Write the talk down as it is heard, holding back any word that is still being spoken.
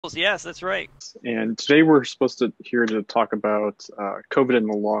Yes, that's right. And today we're supposed to here to talk about COVID in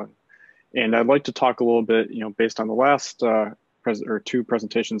the lung. And I'd like to talk a little bit, based on the last or two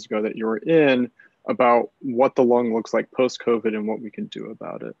presentations ago that you were in, about what the lung looks like post-COVID and what we can do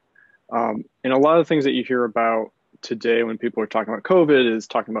about it. And a lot of the things that you hear about today when people are talking about COVID is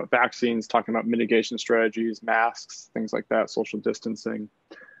talking about vaccines, talking about mitigation strategies, masks, things like that, social distancing,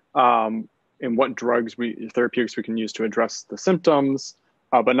 and what therapeutics we can use to address the symptoms,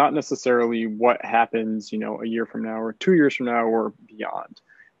 but not necessarily what happens, a year from now or 2 years from now or beyond.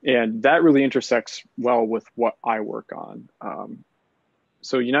 And that really intersects well with what I work on.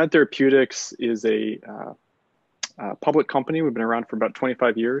 So United Therapeutics is a public company. We've been around for about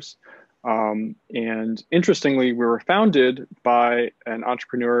 25 years. And interestingly, we were founded by an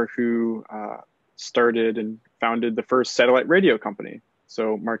entrepreneur who started and founded the first satellite radio company.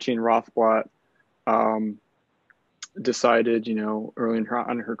 So Martine Rothblatt decided, early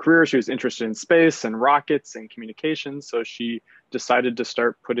on in her career, she was interested in space and rockets and communications. So she decided to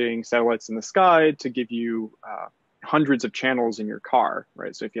start putting satellites in the sky to give you hundreds of channels in your car,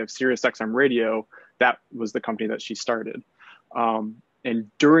 right? So if you have Sirius XM radio, that was the company that she started.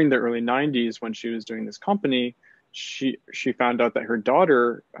 And during the early 90s, when she was doing this company, she found out that her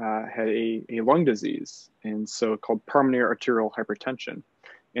daughter had a lung disease, and so called pulmonary arterial hypertension.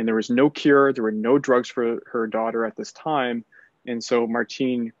 And there was no cure, there were no drugs for her daughter at this time. And so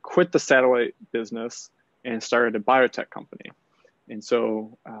Martine quit the satellite business and started a biotech company. And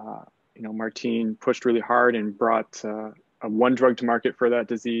so, Martine pushed really hard and brought one drug to market for that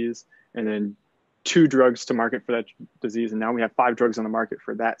disease, and then two drugs to market for that disease. And now we have 5 drugs on the market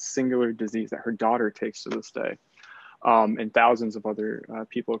for that singular disease that her daughter takes to this day, and thousands of other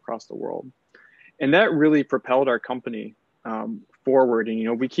people across the world. And that really propelled our company forward.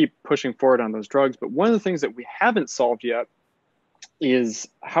 And, we keep pushing forward on those drugs. But one of the things that we haven't solved yet is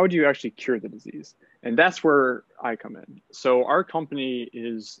how do you actually cure the disease? And that's where I come in. So our company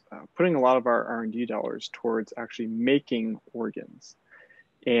is putting a lot of our R&D dollars towards actually making organs.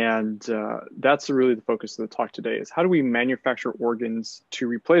 And that's really the focus of the talk today, is how do we manufacture organs to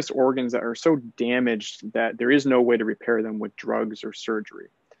replace organs that are so damaged that there is no way to repair them with drugs or surgery.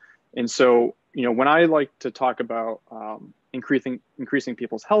 And so, when I like to talk about increasing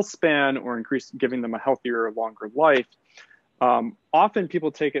people's health span or giving them a healthier, longer life, often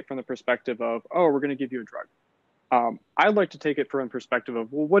people take it from the perspective of, oh, we're going to give you a drug. I'd like to take it from the perspective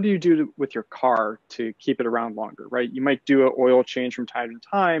of, well, what do you do with your car to keep it around longer, right? You might do an oil change from time to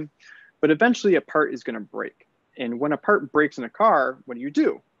time, but eventually a part is going to break. And when a part breaks in a car, what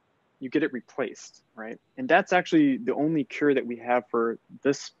do? You get it replaced, right? And that's actually the only cure that we have for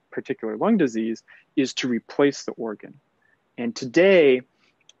this particular lung disease, is to replace the organ. And today,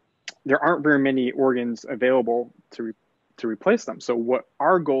 there aren't very many organs available to replace them. So what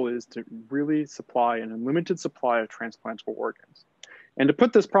our goal is to really supply an unlimited supply of transplantable organs. And to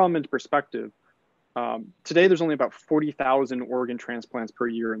put this problem into perspective, today there's only about 40,000 organ transplants per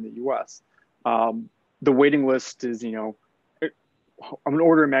year in the US. The waiting list is, an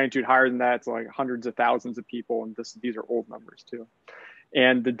order of magnitude higher than that. It's like hundreds of thousands of people, and these are old numbers too.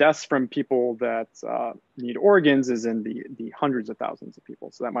 And the deaths from people that need organs is in the hundreds of thousands of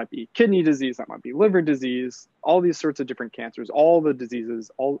people. So that might be kidney disease, that might be liver disease, all these sorts of different cancers, all the diseases,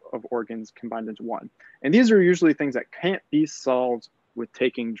 all of organs combined into one. And these are usually things that can't be solved with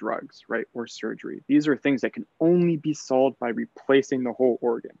taking drugs, right, or surgery. These are things that can only be solved by replacing the whole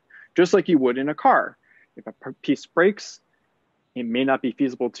organ, just like you would in a car. If a piece breaks, it may not be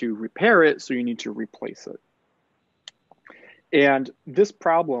feasible to repair it, so you need to replace it. And this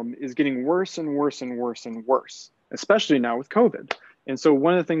problem is getting worse and worse and worse and worse, especially now with COVID. And so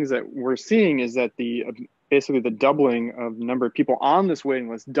one of the things that we're seeing is that basically the doubling of the number of people on this waiting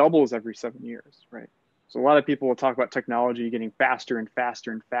list doubles every 7 years, right? So a lot of people will talk about technology getting faster and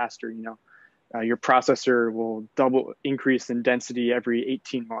faster and faster. Your processor will increase in density every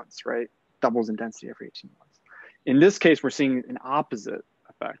 18 months, right? Doubles in density every 18 months. In this case, we're seeing an opposite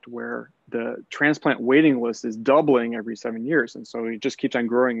effect, where the transplant waiting list is doubling every 7 years. And so it just keeps on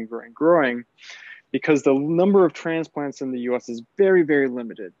growing and growing and growing, because the number of transplants in the US is very, very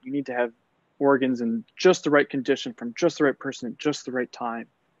limited. You need to have organs in just the right condition from just the right person at just the right time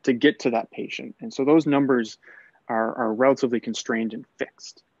to get to that patient. And so those numbers are relatively constrained and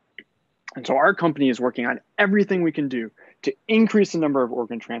fixed. And so our company is working on everything we can do to increase the number of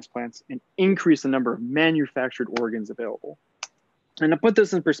organ transplants and increase the number of manufactured organs available. And to put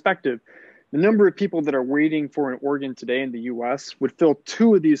this in perspective, the number of people that are waiting for an organ today in the US would fill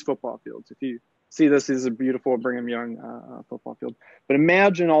 2 of these football fields. If you see, this is a beautiful Brigham Young football field. But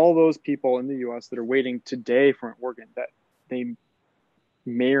imagine all those people in the US that are waiting today for an organ that they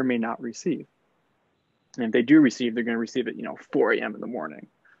may or may not receive. And if they do receive, they're going to receive it, 4 a.m. in the morning.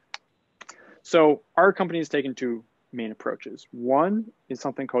 So our company has taken two main approaches. One is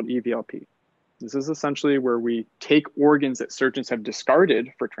something called EVLP. This is essentially where we take organs that surgeons have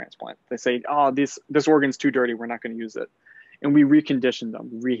discarded for transplant. They say, oh, this organ's too dirty, we're not going to use it. And we recondition them,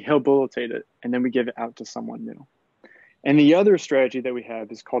 rehabilitate it, and then we give it out to someone new. And the other strategy that we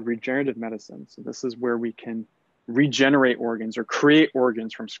have is called regenerative medicine. So this is where we can regenerate organs or create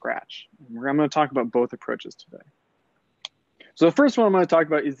organs from scratch. And I'm going to talk about both approaches today. So the first one I'm going to talk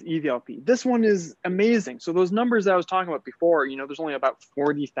about is EVLP. This one is amazing. So those numbers that I was talking about before, there's only about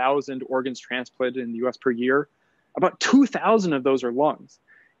 40,000 organs transplanted in the US per year. About 2,000 of those are lungs.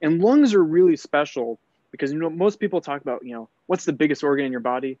 And lungs are really special because, most people talk about, what's the biggest organ in your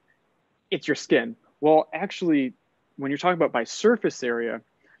body? It's your skin. Well, actually, when you're talking about by surface area,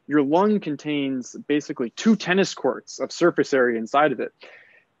 your lung contains basically 2 tennis courts of surface area inside of it.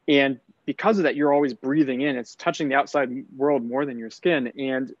 And because of that, you're always breathing in. It's touching the outside world more than your skin.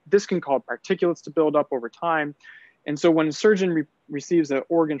 And this can cause particulates to build up over time. And so when a surgeon receives an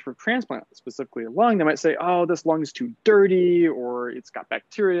organ for transplant, specifically a lung, they might say, oh, this lung is too dirty, or it's got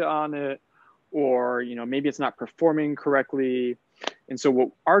bacteria on it, or maybe it's not performing correctly. And so what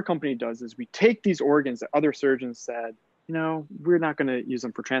our company does is we take these organs that other surgeons said, we're not going to use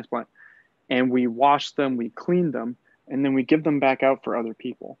them for transplant, and we wash them, we clean them, and then we give them back out for other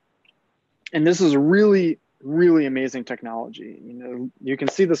people. And this is really, really amazing technology. You can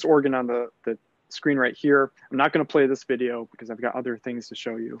see this organ on the screen right here. I'm not going to play this video because I've got other things to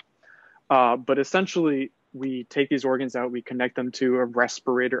show you. But essentially, we take these organs out, we connect them to a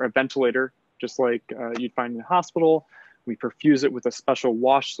respirator, a ventilator, just like you'd find in a hospital. We perfuse it with a special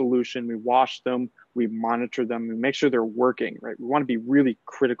wash solution. We wash them, we monitor them, we make sure they're working, right? We want to be really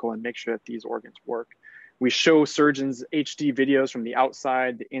critical and make sure that these organs work. We show surgeons HD videos from the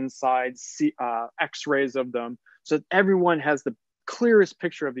outside, the inside, x-rays of them, so that everyone has the clearest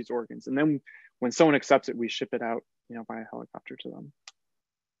picture of these organs. And then when someone accepts it, we ship it out, by helicopter to them.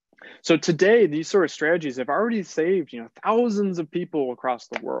 So today, these sort of strategies have already saved, thousands of people across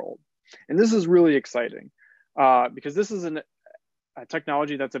the world. And this is really exciting because this is a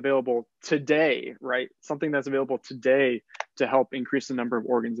technology that's available today, right? Something that's available today to help increase the number of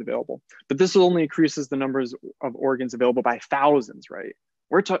organs available. But this only increases the numbers of organs available by thousands, right?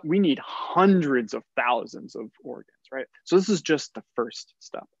 We need hundreds of thousands of organs, right? So this is just the first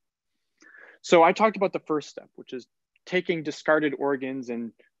step. So I talked about the first step, which is taking discarded organs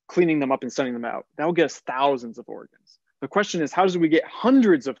and cleaning them up and sending them out. That'll get us thousands of organs. The question is, how do we get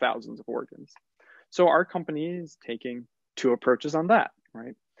hundreds of thousands of organs? So our company is taking two approaches on that,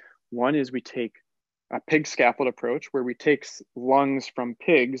 right? One is we take a pig scaffold approach where we take lungs from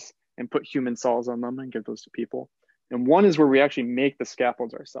pigs and put human cells on them and give those to people. And one is where we actually make the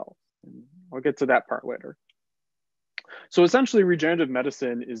scaffolds ourselves. And I'll get to that part later. So essentially, regenerative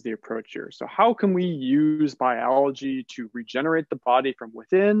medicine is the approach here. So how can we use biology to regenerate the body from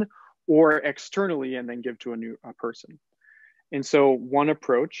within or externally and then give to a person? And so one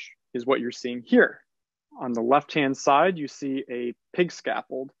approach is what you're seeing here. On the left-hand side, you see a pig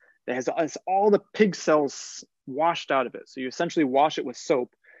scaffold that has all the pig cells washed out of it. So you essentially wash it with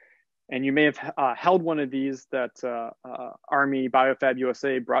soap. And you may have held one of these that Army Biofab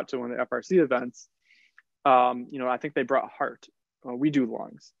USA brought to one of the FRC events. I think they brought heart. We do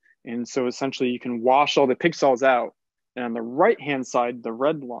lungs. And so essentially you can wash all the pig cells out. And on the right-hand side, the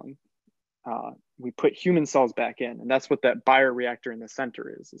red lung, we put human cells back in. And that's what that bioreactor in the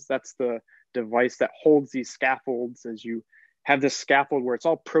center is that's the device that holds these scaffolds as you have this scaffold where it's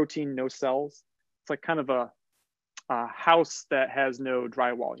all protein, no cells. It's like kind of a house that has no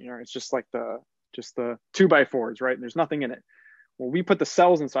drywall, it's just like the 2x4s, right? And there's nothing in it. Well, we put the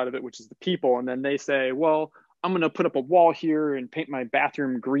cells inside of it, which is the people. And then they say, well, I'm going to put up a wall here and paint my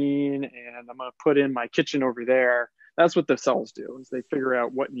bathroom green. And I'm going to put in my kitchen over there. That's what the cells do, is they figure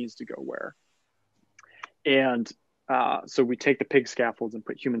out what needs to go where. And so we take the pig scaffolds and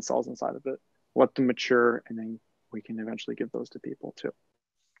put human cells inside of it, let them mature, and then we can eventually give those to people too.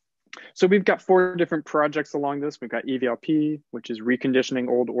 So we've got 4 different projects along this. We've got EVLP, which is reconditioning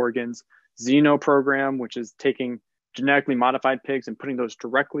old organs, Xeno program, which is taking genetically modified pigs and putting those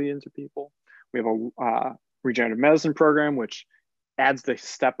directly into people. We have a regenerative medicine program, which adds the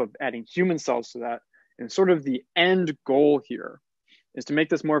step of adding human cells to that. And sort of the end goal here is to make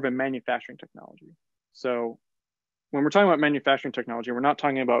this more of a manufacturing technology. So when we're talking about manufacturing technology, we're not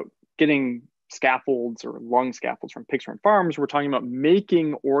talking about getting scaffolds or lung scaffolds from pigs from farms. We're talking about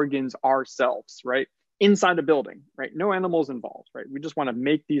making organs ourselves, right? Inside a building, right? No animals involved, right? We just want to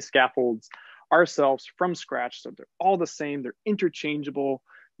make these scaffolds ourselves from scratch. So they're all the same, they're interchangeable,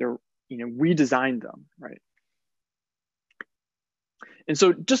 we designed them, right? And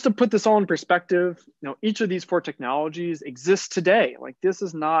so just to put this all in perspective, each of these 4 technologies exists today. Like this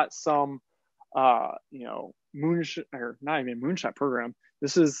is not some, moonshot, or not even moonshot program.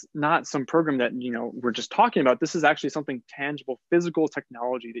 This is not some program that, we're just talking about. This is actually something tangible, physical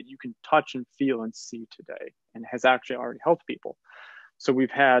technology that you can touch and feel and see today, and has actually already helped people. So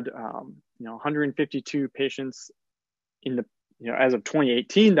we've had, 152 patients in the, as of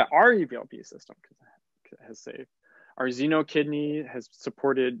 2018 that our EVLP system has saved. Our Xeno kidney has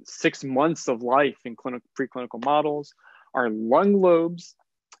supported 6 months of life in preclinical models. Our lung lobes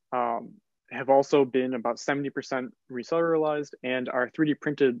have also been about 70% recellularized, and our 3D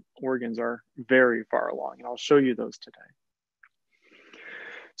printed organs are very far along, and I'll show you those today.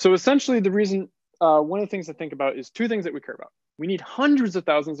 So essentially the reason, one of the things to think about is 2 things that we care about. We need hundreds of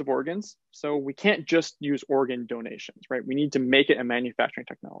thousands of organs, so we can't just use organ donations, right? We need to make it a manufacturing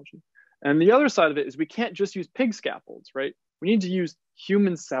technology. And the other side of it is we can't just use pig scaffolds, right? We need to use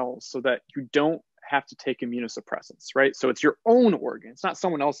human cells so that you don't have to take immunosuppressants, right? So it's your own organ, it's not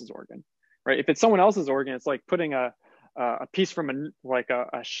someone else's organ, right? If it's someone else's organ, it's like putting a piece from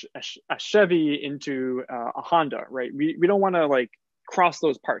a Chevy into a Honda, right? We don't want to like cross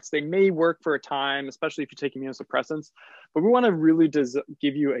those parts. They may work for a time, especially if you take immunosuppressants, but we want to really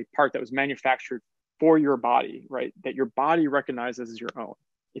give you a part that was manufactured for your body, right? That your body recognizes as your own.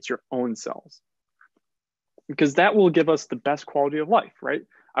 It's your own cells, because that will give us the best quality of life, right?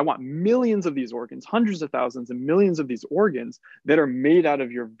 I want millions of these organs, hundreds of thousands and millions of these organs that are made out of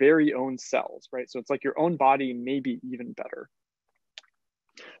your very own cells, right? So it's like your own body, maybe even better.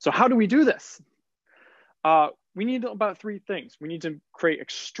 So how do we do this? We need about 3 things. We need to create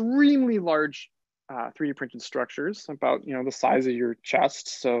extremely large 3D printed structures, about the size of your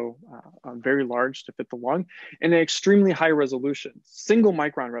chest, so very large to fit the lung, and an extremely high resolution, single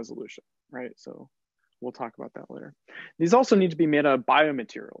micron resolution, right? So we'll talk about that later. These also need to be made out of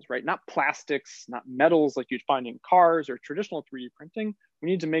biomaterials, right? Not plastics, not metals like you'd find in cars or traditional 3D printing. We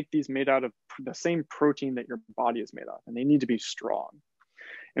need to make these made out of the same protein that your body is made of, and they need to be strong.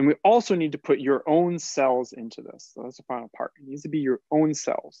 And we also need to put your own cells into this. So that's the final part. It needs to be your own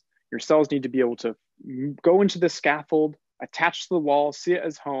cells. Your cells need to be able to go into the scaffold, attach to the wall, see it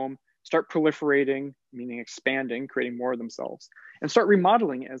as home, start proliferating, meaning expanding, creating more of themselves, and start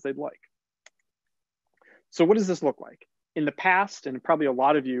remodeling it as they'd like. So what does this look like? In the past, and probably a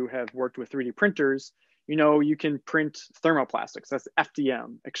lot of you have worked with 3D printers, you can print thermoplastics. That's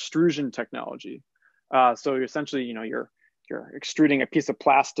FDM, extrusion technology. So essentially, you're extruding a piece of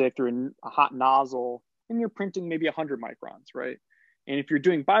plastic through a hot nozzle, and you're printing maybe 100 microns, right? And if you're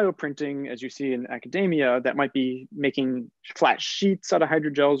doing bioprinting, as you see in academia, that might be making flat sheets out of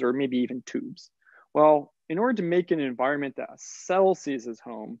hydrogels or maybe even tubes. Well, in order to make an environment that a cell sees as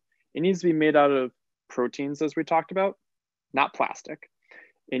home, it needs to be made out of proteins, as we talked about, not plastic.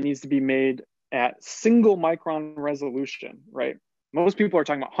 It needs to be made at single micron resolution, right? Most people are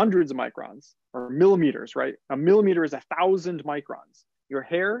talking about hundreds of microns or millimeters, right? A millimeter is 1,000 microns. Your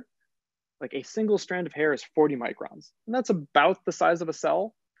hair, like a single strand of hair, is 40 microns. And that's about the size of a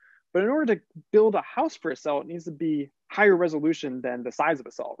cell. But in order to build a house for a cell, it needs to be higher resolution than the size of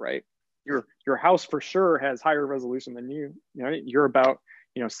a cell, right? Your house for sure has higher resolution than you. You're about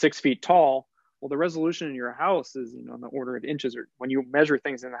 6 feet tall. Well, the resolution in your house is on the order of inches, or when you measure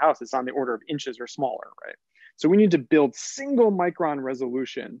things in the house, it's on the order of inches or smaller, right? So we need to build single micron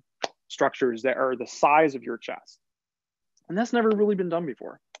resolution structures that are the size of your chest. And that's never really been done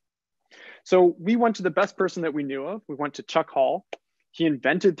before. So we went to the best person that we knew of. We went to Chuck Hull. He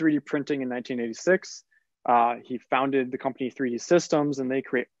invented 3D printing in 1986. He founded the company 3D Systems, and they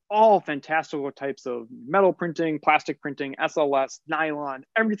create all fantastical types of metal printing, plastic printing, SLS, nylon,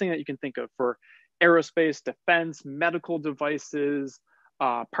 everything that you can think of for aerospace, defense, medical devices,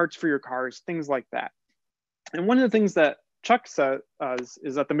 parts for your cars, things like that. And one of the things that Chuck says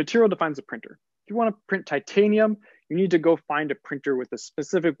is that the material defines the printer. If you want to print titanium, you need to go find a printer with a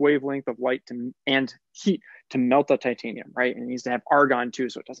specific wavelength of light and heat to melt the titanium, right? And it needs to have argon too,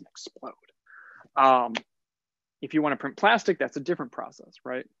 so it doesn't explode. If you want to print plastic, that's a different process,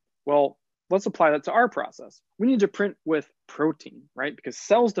 right? Well, let's apply that to our process. We need to print with protein, right? Because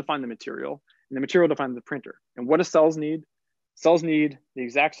cells define the material, and the material defines the printer. And what do cells need? Cells need the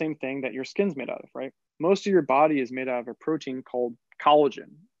exact same thing that your skin's made out of, right? Most of your body is made out of a protein called collagen,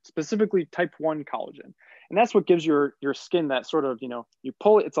 specifically type 1 collagen. And that's what gives your skin that sort of, you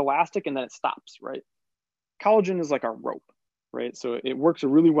pull it, it's elastic, and then it stops, right? Collagen is like a rope, right? So it works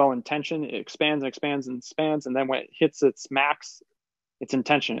really well in tension. It expands and expands and expands. And then when it hits its max, its in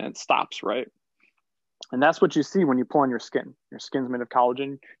tension, and it stops, right? And that's what you see when you pull on your skin. Your skin's made of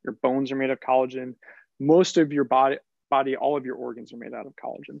collagen, your bones are made of collagen, most of your body, all of your organs are made out of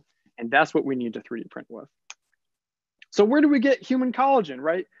collagen. And that's what we need to 3D print with. So where do we get human collagen,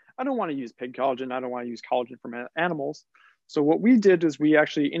 right? I don't want to use pig collagen. I don't want to use collagen from animals. So what we did is we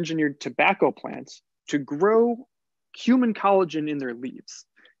actually engineered tobacco plants to grow human collagen in their leaves.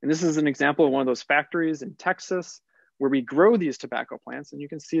 And this is an example of one of those factories in Texas where we grow these tobacco plants, and you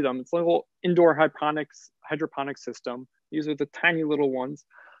can see them. It's a little indoor hydroponic system. These are the tiny little ones.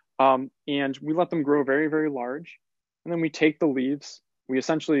 And we let them grow very, very large. And then we take the leaves, we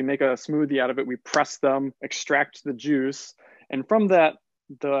essentially make a smoothie out of it. We press them, extract the juice. And from that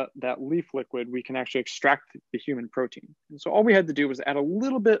leaf liquid, we can actually extract the human protein. And so all we had to do was add a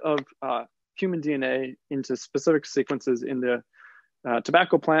little bit of human DNA into specific sequences in the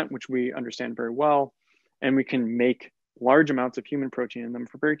tobacco plant, which we understand very well. And we can make large amounts of human protein in them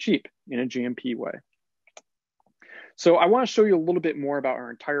for very cheap in a GMP way. So I want to show you a little bit more about our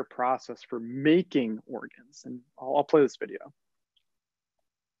entire process for making organs. And I'll play this video.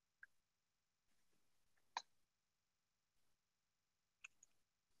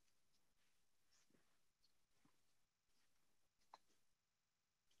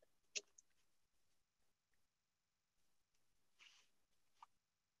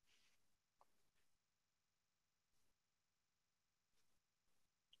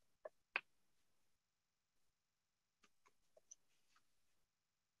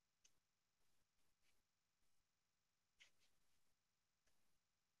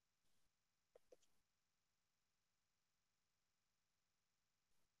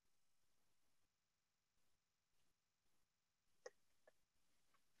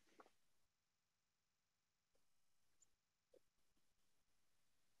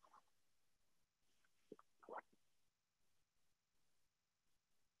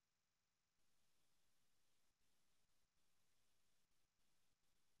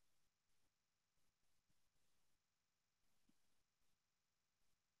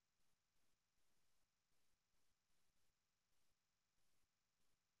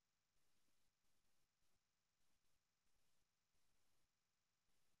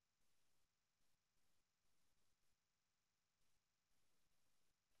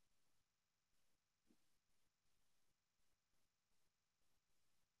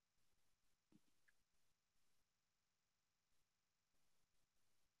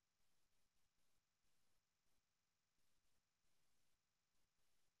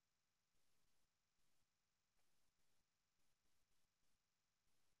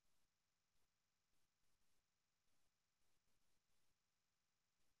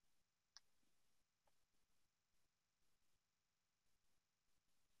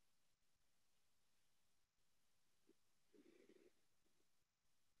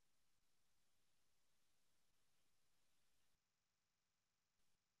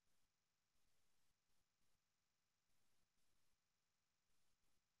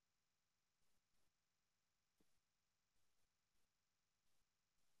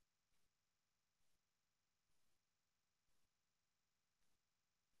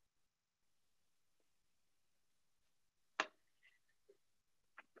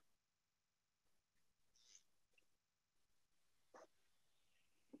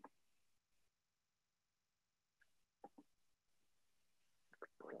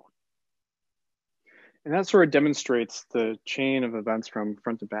 And that sort of demonstrates the chain of events from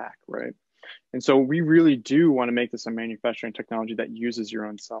front to back, right? And so we really do want to make this a manufacturing technology that uses your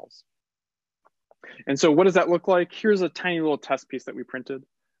own cells. And so what does that look like? Here's a tiny little test piece that we printed.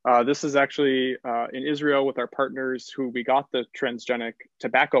 This is actually in Israel with our partners who we got the transgenic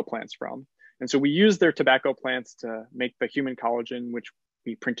tobacco plants from. And so we used their tobacco plants to make the human collagen, which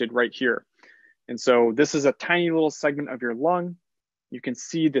we printed right here. And so this is a tiny little segment of your lung. You can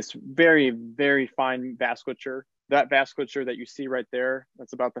see this very, very fine vasculature. That vasculature that you see right there,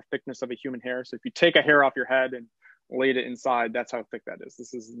 that's about the thickness of a human hair. So if you take a hair off your head and laid it inside, that's how thick that is.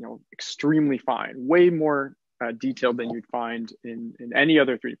 This is, extremely fine, way more detailed than you'd find in any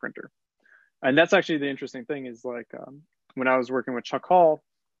other 3D printer. And that's actually the interesting thing is when I was working with Chuck Hall,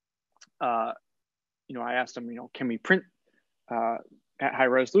 I asked him, can we print at high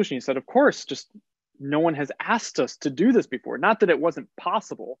resolution? He said, of course, just no one has asked us to do this before. Not that it wasn't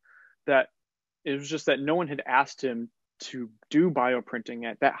possible, that it was just that no one had asked him to do bioprinting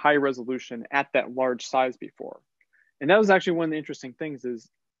at that high resolution at that large size before. And that was actually one of the interesting things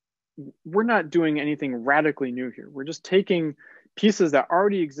is we're not doing anything radically new here. We're just taking pieces that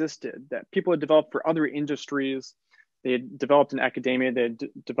already existed, that people had developed for other industries. They had developed in academia, they had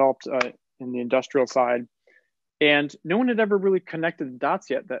developed in the industrial side. And no one had ever really connected the dots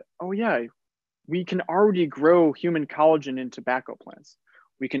yet that, oh yeah, we can already grow human collagen in tobacco plants.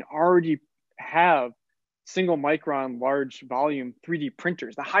 We can already have single micron large volume 3D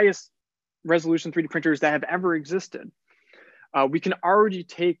printers, the highest resolution 3D printers that have ever existed. We can already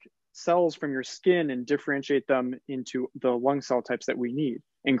take cells from your skin and differentiate them into the lung cell types that we need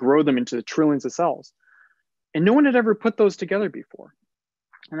and grow them into trillions of cells. And no one had ever put those together before.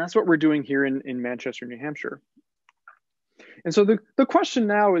 And that's what we're doing here in Manchester, New Hampshire. And so the question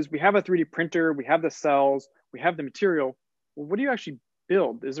now is, we have a 3D printer, we have the cells, we have the material. Well, what do you actually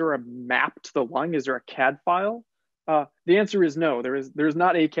build? Is there a map to the lung? Is there a CAD file? The answer is no. There's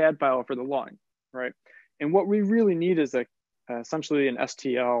not a CAD file for the lung, right? And what we really need is essentially an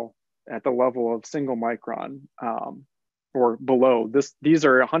STL at the level of single micron or below. These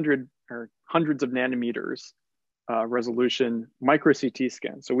are 100 or hundreds of nanometers resolution micro CT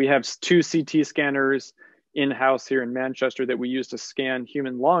scans. So we have 2 CT scanners in-house here in Manchester that we use to scan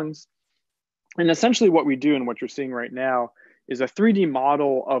human lungs. And essentially what we do and what you're seeing right now is a 3D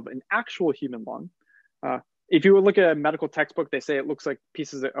model of an actual human lung. If you would look at a medical textbook, they say it looks like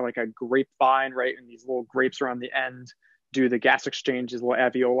pieces of like a grapevine, right? And these little grapes are on the end, do the gas exchange, these little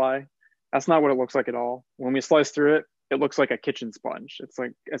alveoli. That's not what it looks like at all. When we slice through it, it looks like a kitchen sponge. It's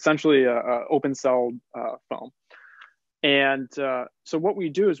like essentially a open cell foam. And so what we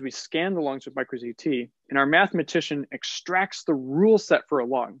do is we scan the lungs with micro CT, and our mathematician extracts the rule set for a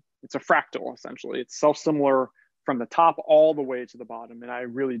lung. It's a fractal, essentially. It's self-similar from the top all the way to the bottom. And I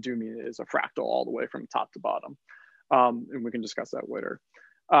really do mean it is a fractal all the way from top to bottom. And we can discuss that later.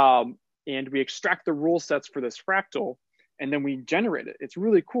 And we extract the rule sets for this fractal, and then we generate it. It's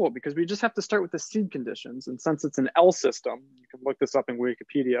really cool because we just have to start with the seed conditions. And since it's an L system, you can look this up in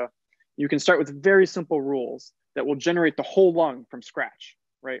Wikipedia, you can start with very simple rules that will generate the whole lung from scratch,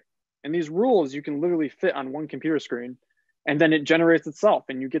 right? And these rules you can literally fit on one computer screen, and then it generates itself,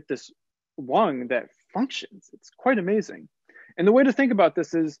 and you get this lung that functions. It's quite amazing. And the way to think about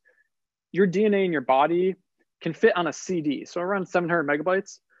this is your DNA in your body can fit on a CD, so around 700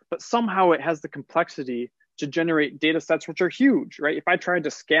 megabytes, but somehow it has the complexity to generate data sets which are huge, right? If I tried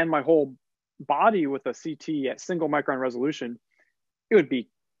to scan my whole body with a CT at single micron resolution, it would be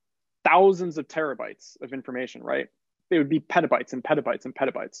thousands of terabytes of information, right? It would be petabytes and petabytes and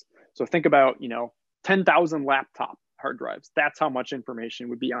petabytes. So think about, 10,000 laptop hard drives. That's how much information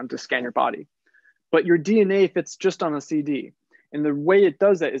would be on to scan your body. But your DNA fits just on a CD. And the way it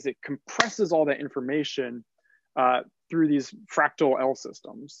does that is it compresses all that information through these fractal L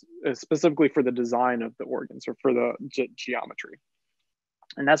systems, specifically for the design of the organs or for the geometry.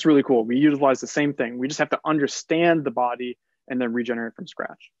 And that's really cool. We utilize the same thing. We just have to understand the body and then regenerate from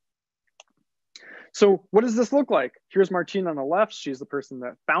scratch. So what does this look like? Here's Martine on the left. She's the person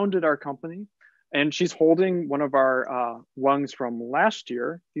that founded our company, and she's holding one of our lungs from last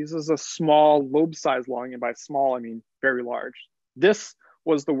year. This is a small lobe-sized lung, and by small, I mean very large. This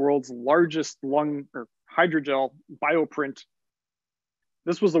was the world's largest lung or hydrogel bioprint.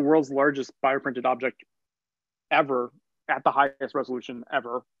 This was the world's largest bioprinted object ever at the highest resolution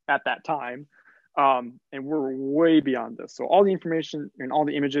ever at that time. And we're way beyond this. So all the information and all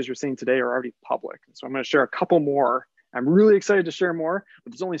the images you're seeing today are already public. So I'm going to share a couple more. I'm really excited to share more,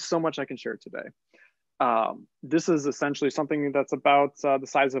 but there's only so much I can share today. This is essentially something that's about the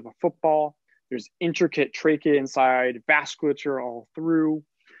size of a football. There's intricate trachea inside, vasculature all through,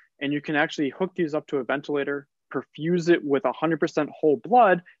 and you can actually hook these up to a ventilator, perfuse it with 100% whole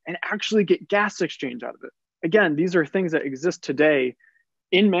blood, and actually get gas exchange out of it. Again, these are things that exist today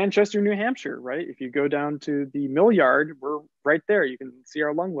in Manchester, New Hampshire, right? If you go down to the mill yard, we're right there. You can see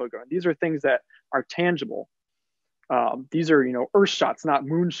our lung logo. And these are things that are tangible. These are, earth shots, not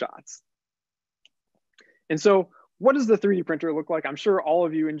moon shots. And so what does the 3D printer look like? I'm sure all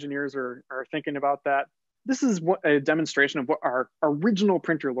of you engineers are thinking about that. This is a demonstration of what our original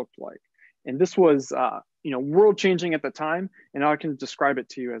printer looked like. And this was, world changing at the time. And I can describe it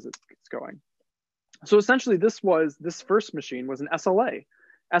to you as it's going. So essentially this first machine was an SLA.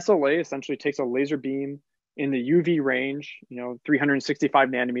 SLA essentially takes a laser beam in the UV range, 365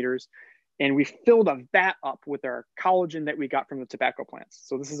 nanometers, and we filled a vat up with our collagen that we got from the tobacco plants.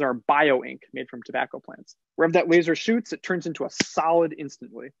 So this is our bio ink made from tobacco plants. Wherever that laser shoots, it turns into a solid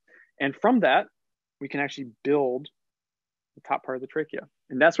instantly. And from that, we can actually build the top part of the trachea.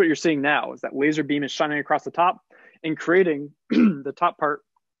 And that's what you're seeing now, is that laser beam is shining across the top and creating the top part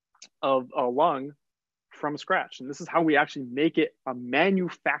of a lung from scratch. And this is how we actually make it a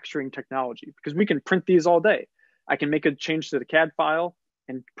manufacturing technology, because we can print these all day. I can make a change to the CAD file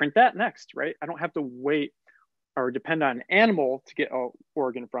and print that next, right? I don't have to wait or depend on an animal to get an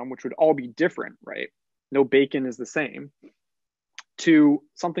organ from, which would all be different, right? No bacon is the same. to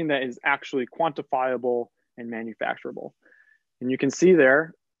something that is actually quantifiable and manufacturable. And you can see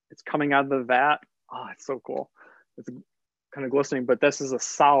there, it's coming out of the vat. Oh, it's so cool. It's kind of glistening, but this is a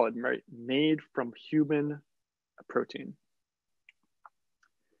solid, right? Made from human protein.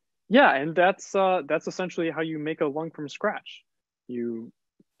 Yeah, and that's essentially how you make a lung from scratch. You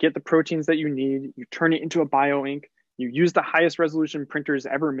get the proteins that you need, you turn it into a bioink, you use the highest resolution printers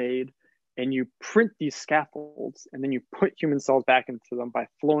ever made, and you print these scaffolds, and then you put human cells back into them by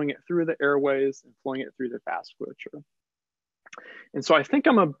flowing it through the airways and flowing it through the vasculature. And so I think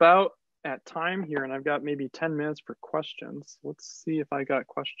I'm about at time here, and I've got maybe 10 minutes for questions. Let's see if I got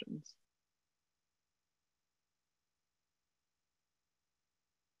questions.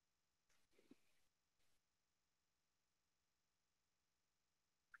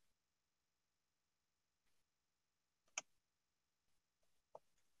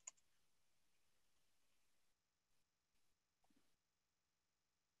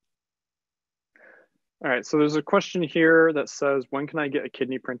 All right, so there's a question here that says, when can I get a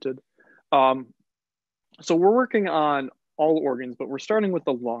kidney printed? Um, so we're working on all organs, but we're starting with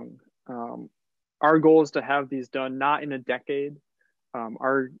the lung. Our goal is to have these done not in a decade.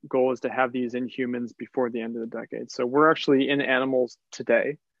 Our goal is to have these in humans before the end of the decade. So we're actually in animals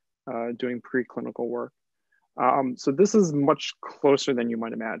today doing preclinical work. So this is much closer than you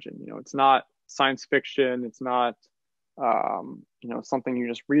might imagine. You know, it's not science fiction. It's not you know, something you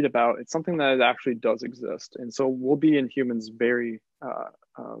just read about. It's something that actually does exist, and so we'll be in humans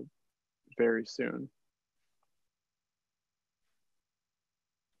uh, very soon.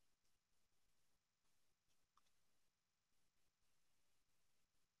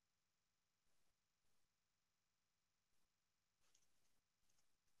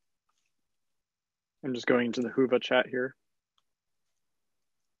 I'm just going into the Whova chat here.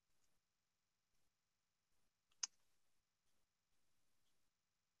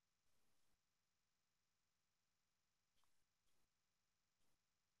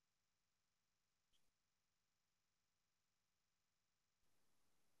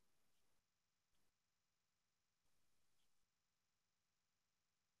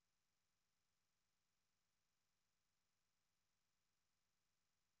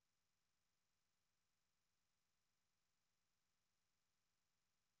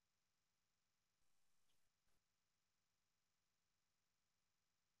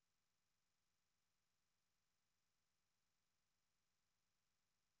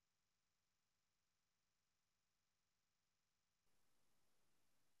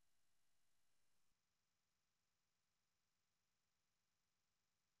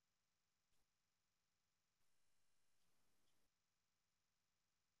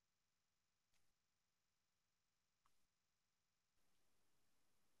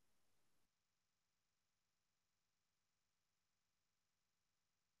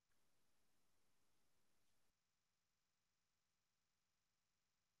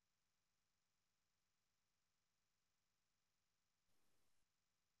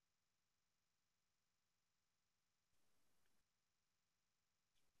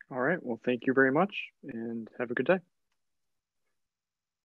 All right. Well, thank you very much, and have a good day.